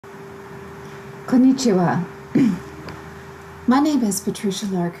Konnichiwa. My name is Patricia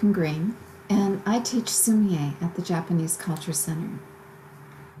Larkin Green, and I teach Sumi-e at the Japanese Culture Center.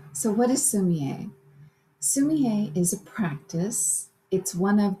 So what is Sumi-e? Sumi-e is a practice. It's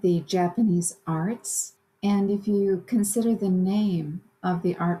one of the Japanese arts. And if you consider the name of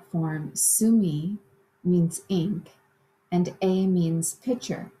the art form, Sumi means ink, and E means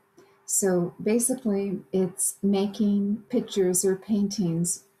picture. So basically, it's making pictures or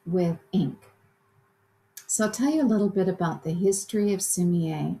paintings with ink. So I'll tell you a little bit about the history of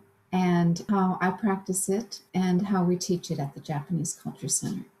Sumi-e and how I practice it and how we teach it at the Japanese Culture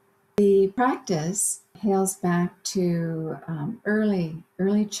Center. The practice hails back to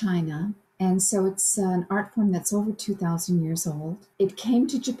early China, and so it's an art form that's over 2,000 years old. It came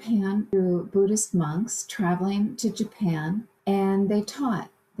to Japan through Buddhist monks traveling to Japan, and they taught.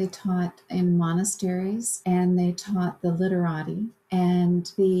 They taught in monasteries, and they taught the literati,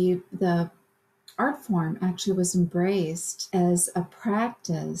 and the art form actually was embraced as a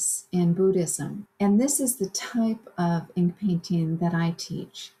practice in Buddhism. And this is the type of ink painting that I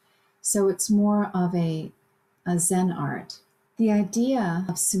teach. So it's more of a Zen art. The idea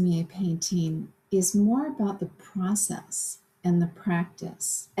of Sumi-e painting is more about the process and the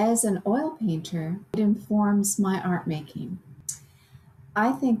practice. As an oil painter, it informs my art making.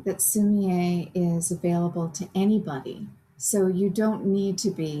 I think that Sumi-e is available to anybody. So you don't need to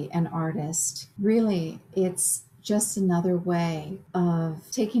be an artist. Really, it's just another way of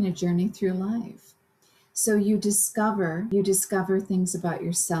taking a journey through life. So you discover things about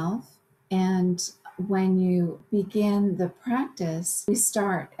yourself. And when you begin the practice, we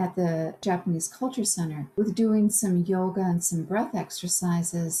start at the Japanese Culture Center with doing some yoga and some breath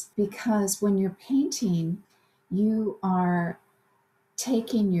exercises, because when you're painting, you are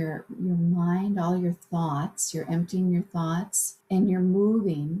taking your mind, all your thoughts, you're emptying your thoughts, and you're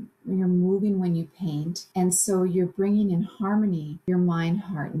moving when you paint. And so you're bringing in harmony your mind,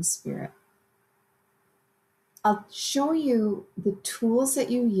 heart, and spirit. I'll show you the tools that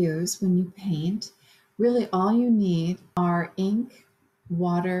you use when you paint. Really, all you need are ink,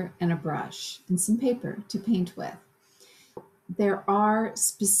 water, and a brush, and some paper to paint with. There are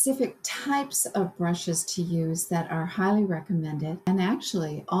specific types of brushes to use that are highly recommended, and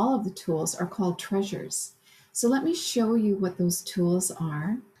actually all of the tools are called treasures. So let me show you what those tools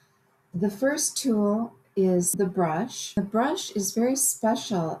are. The first tool is the brush. The brush is very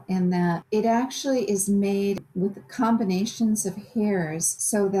special in that it actually is made with combinations of hairs,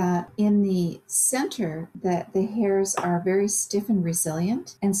 so that in the center that the hairs are very stiff and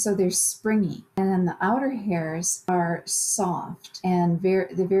resilient, and so they're springy. And then the outer hairs are soft and they're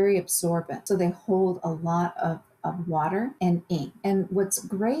very absorbent, so they hold a lot of water and ink. And what's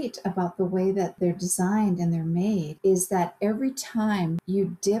great about the way that they're designed and they're made is that every time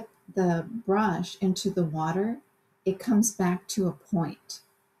you dip the brush into the water, it comes back to a point.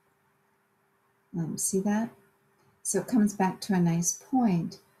 See that? So it comes back to a nice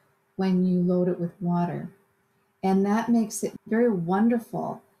point when you load it with water. And that makes it very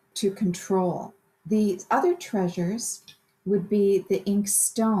wonderful to control. The other treasures would be the ink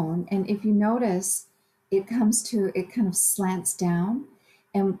stone. And if you notice, it kind of slants down.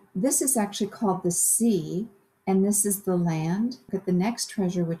 And this is actually called the sea, and this is the land. Look at the next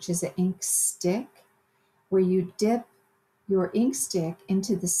treasure, which is an ink stick, where you dip your ink stick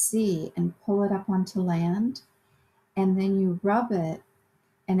into the sea and pull it up onto land, and then you rub it.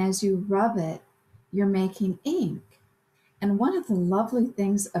 And as you rub it, you're making ink. And one of the lovely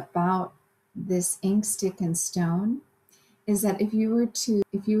things about this ink stick and stone is that if you were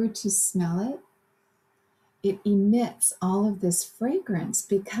to smell it, it emits all of this fragrance,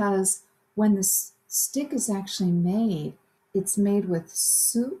 because when the stick is actually made, it's made with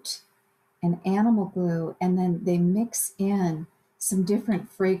soot and animal glue, and then they mix in some different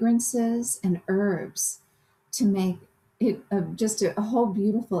fragrances and herbs to make it just a whole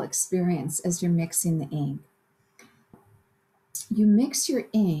beautiful experience as you're mixing the ink. You mix your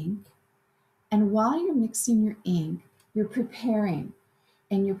ink, and while you're mixing your ink, you're preparing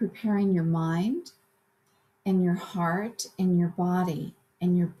your mind and your heart and your body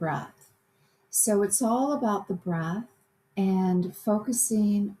and your breath. So it's all about the breath and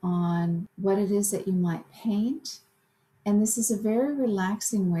focusing on what it is that you might paint. And this is a very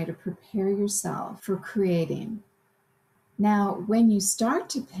relaxing way to prepare yourself for creating. Now, when you start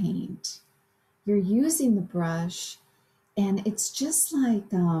to paint, you're using the brush, and it's just like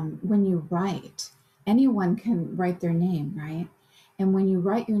when you write. Anyone can write their name, right? And when you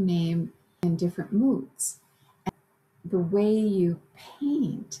write your name in different moods, the way you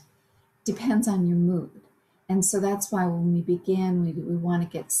paint depends on your mood. And so that's why when we begin, we want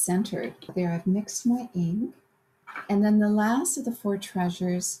to get centered. There, I've mixed my ink. And then the last of the 4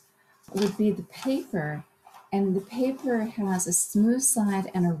 treasures would be the paper. And the paper has a smooth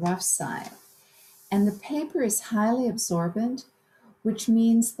side and a rough side. And the paper is highly absorbent, which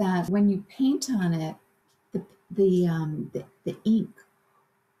means that when you paint on it, the ink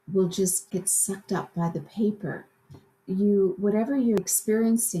will just get sucked up by the paper. Whatever you're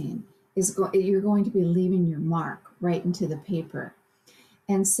experiencing you're going to be leaving your mark right into the paper.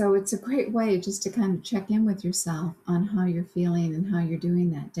 And so it's a great way just to kind of check in with yourself on how you're feeling and how you're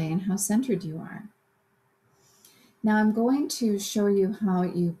doing that day and how centered you are. Now I'm going to show you how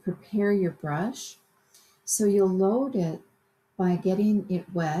you prepare your brush. So you'll load it by getting it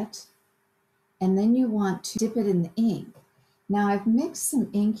wet, and then you want to dip it in the ink. Now I've mixed some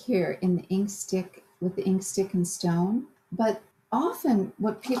ink here in the ink stick with the ink stick and stone, but often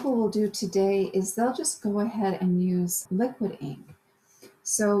what people will do today is they'll just go ahead and use liquid ink.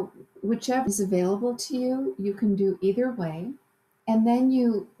 So whichever is available to you, you can do either way. And then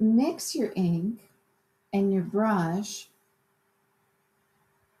you mix your ink and your brush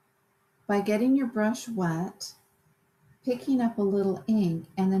by getting your brush wet, picking up a little ink,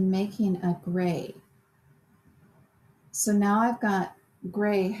 and then making a gray. So now I've got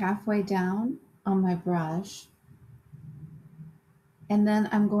gray halfway down on my brush. And then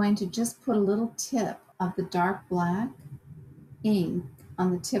I'm going to just put a little tip of the dark black ink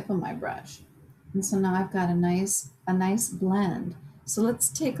on the tip of my brush. And so now I've got a nice blend. So let's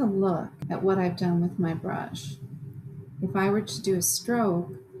take a look at what I've done with my brush. If I were to do a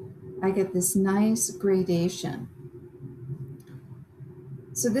stroke, I get this nice gradation.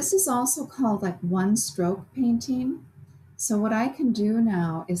 So this is also called like one stroke painting. So what I can do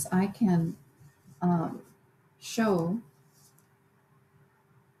now is I can show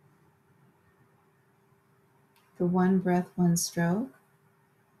the one breath, one stroke.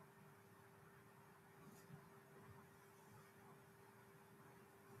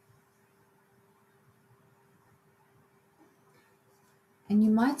 And you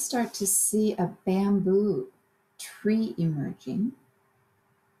might start to see a bamboo tree emerging.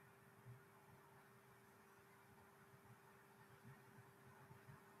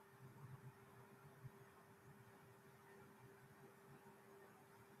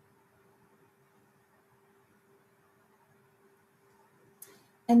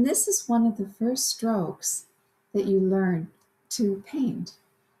 And this is one of the first strokes that you learn to paint.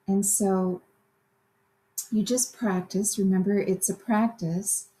 And so you just practice. Remember, it's a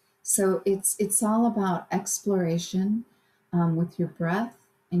practice. So it's all about exploration with your breath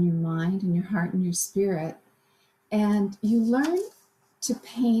and your mind and your heart and your spirit. And you learn to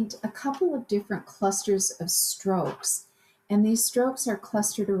paint a couple of different clusters of strokes. And these strokes are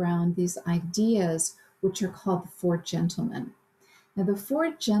clustered around these ideas, which are called the 4 gentlemen. Now, the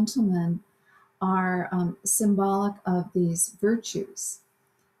 4 gentlemen are symbolic of these virtues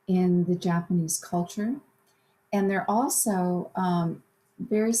in the Japanese culture. And they're also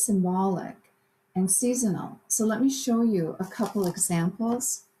very symbolic and seasonal. So let me show you a couple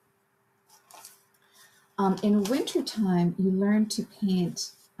examples. In wintertime, you learn to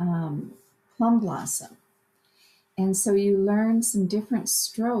paint plum blossom. And so you learn some different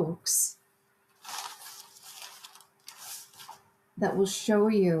strokes that will show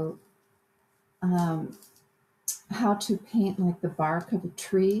you how to paint like the bark of a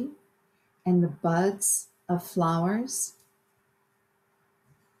tree and the buds of flowers.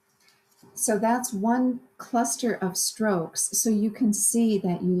 So that's one cluster of strokes. So you can see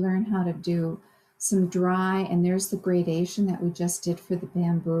that you learn how to do some dry, and there's the gradation that we just did for the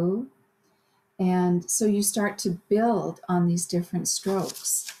bamboo. And so you start to build on these different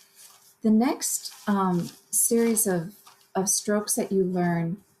strokes. The next series of strokes that you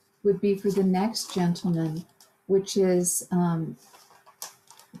learn would be for the next gentleman, which is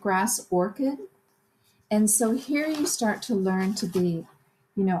grass orchid. And so here you start to learn to be,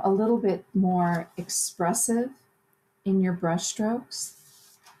 a little bit more expressive in your brush strokes.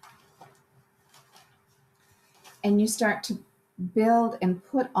 And you start to build and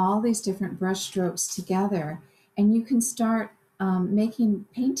put all these different brush strokes together, and you can start making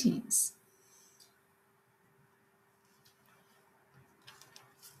paintings.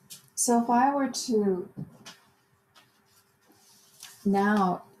 So if I were to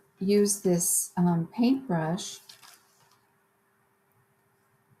now use this paintbrush,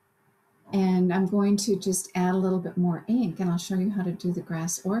 and I'm going to just add a little bit more ink, and I'll show you how to do the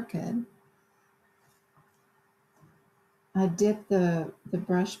grass orchid. I dip the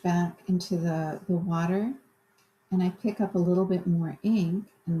brush back into the water, and I pick up a little bit more ink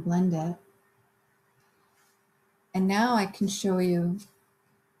and blend it. And now I can show you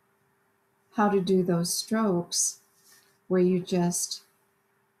how to do those strokes where you just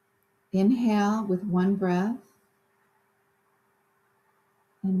inhale with one breath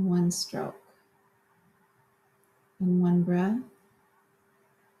and one stroke. And one breath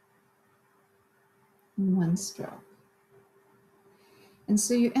and one stroke. And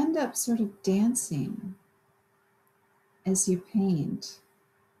so you end up sort of dancing as you paint.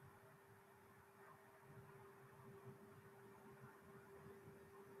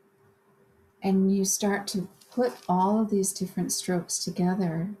 And you start to put all of these different strokes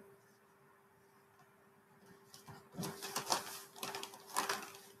together.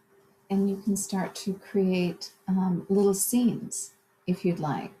 And you can start to create little scenes if you'd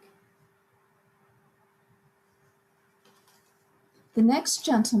like. The next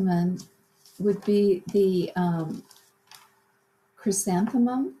gentleman would be the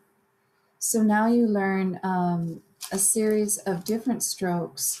chrysanthemum. So now you learn a series of different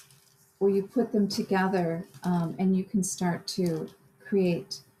strokes where you put them together and you can start to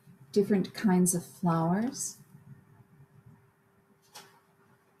create different kinds of flowers.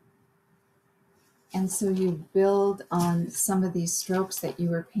 And so you build on some of these strokes that you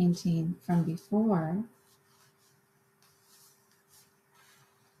were painting from before.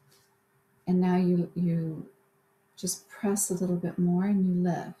 And now you just press a little bit more and you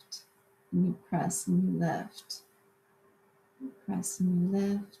lift. And you press and you lift. You press and you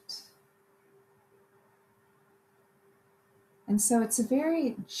lift. And so it's a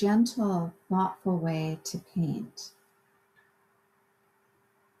very gentle, thoughtful way to paint.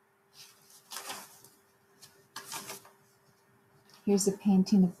 Here's a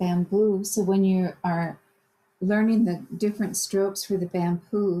painting of bamboo. So when you are learning the different strokes for the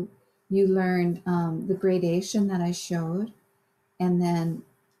bamboo, you learn the gradation that I showed, and then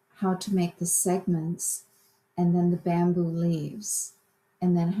how to make the segments, and then the bamboo leaves,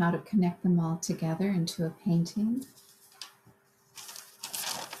 and then how to connect them all together into a painting.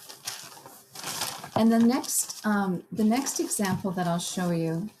 And the next example that I'll show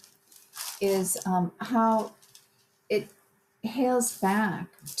you is how it hails back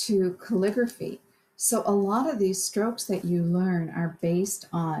to calligraphy. So a lot of these strokes that you learn are based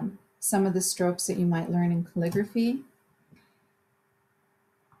on some of the strokes that you might learn in calligraphy.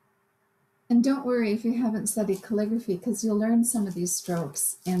 And don't worry if you haven't studied calligraphy, because you'll learn some of these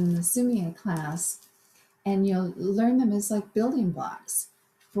strokes in the Sumi-e class, and you'll learn them as like building blocks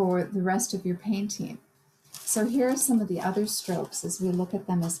for the rest of your painting. So here are some of the other strokes as we look at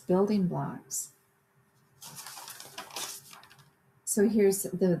them as building blocks. So here's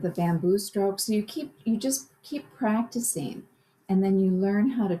the bamboo stroke. So you just keep practicing, and then you learn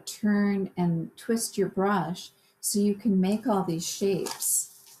how to turn and twist your brush so you can make all these shapes.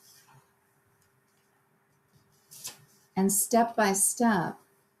 And step by step,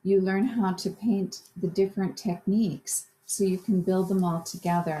 you learn how to paint the different techniques so you can build them all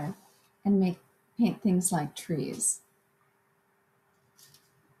together and paint things like trees.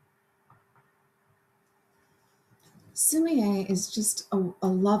 Sumi-e is just a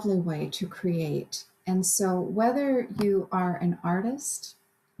lovely way to create. And so whether you are an artist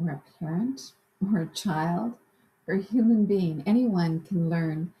or a parent or a child or a human being, anyone can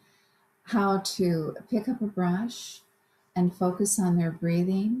learn how to pick up a brush and focus on their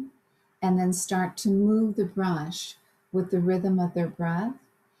breathing, and then start to move the brush with the rhythm of their breath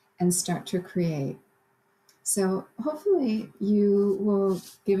and start to create. So hopefully you will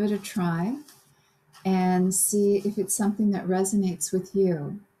give it a try and see if it's something that resonates with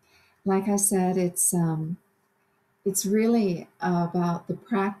you. Like I said, it's really about the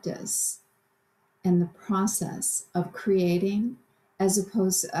practice and the process of creating as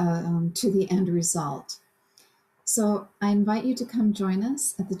opposed to the end result. So I invite you to come join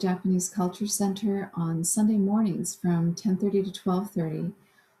us at the Japanese Culture Center on Sunday mornings from 10:30 to 12:30,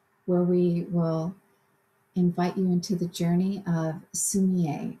 where we will invite you into the journey of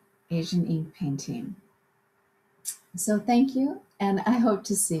Sumi-e, Asian ink painting. So thank you, and I hope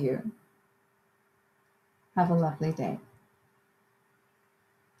to see you. Have a lovely day.